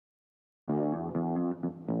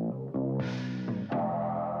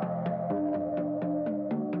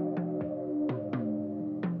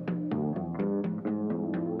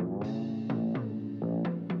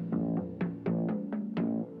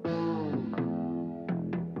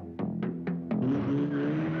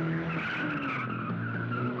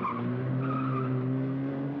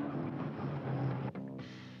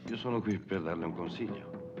sono qui per darle un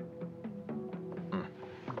consiglio.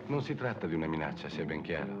 Non si tratta di una minaccia, sia ben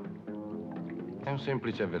chiaro. È un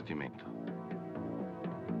semplice avvertimento.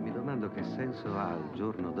 Mi domando che senso ha al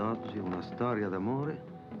giorno d'oggi una storia d'amore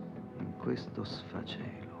in questo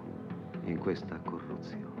sfacelo, in questa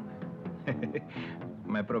corruzione.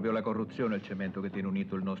 Ma è proprio la corruzione il cemento che tiene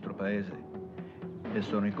unito il nostro paese. E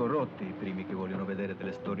sono i corrotti i primi che vogliono vedere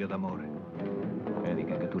delle storie d'amore. Vedi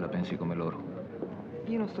che anche tu la pensi come loro.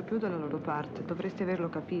 Io non sto più dalla loro parte, dovresti averlo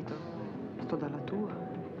capito. Sto dalla tua.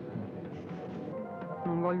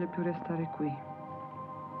 Non voglio più restare qui.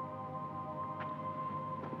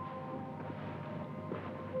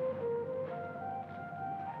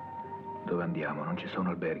 Dove andiamo? Non ci sono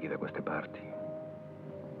alberghi da queste parti.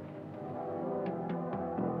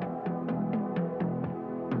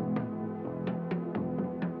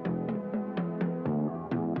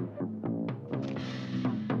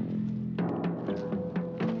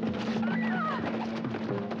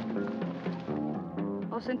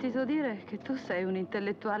 Ho sentito dire che tu sei un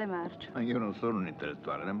intellettuale marcio. Ma io non sono un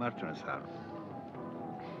intellettuale, né marcio né sardo.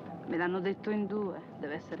 Me l'hanno detto in due,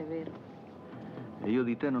 deve essere vero. E io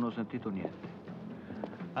di te non ho sentito niente.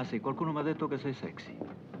 Ah sì, qualcuno mi ha detto che sei sexy.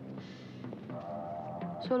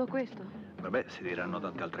 Solo questo? Vabbè, si diranno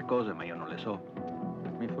tante altre cose, ma io non le so.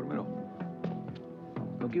 Mi informerò.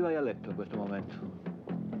 Con chi vai a letto in questo momento?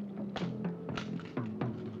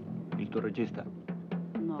 Il tuo regista?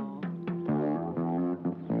 No.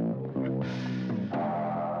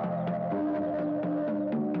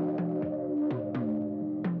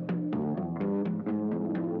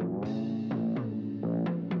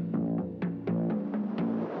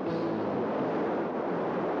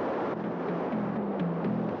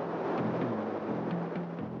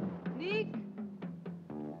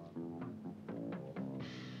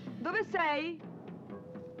 Dove sei?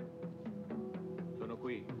 Sono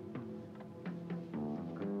qui.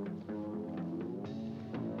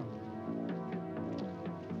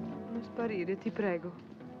 Non sparire, ti prego.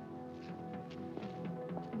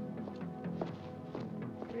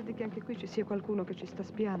 Credi che anche qui ci sia qualcuno che ci sta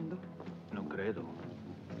spiando? Non credo.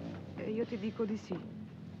 E io ti dico di sì.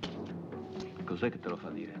 Cos'è che te lo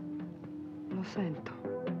fa dire? Lo sento.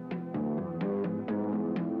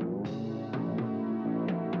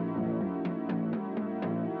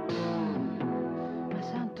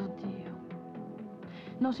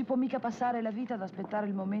 Non si può mica passare la vita ad aspettare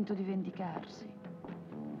il momento di vendicarsi.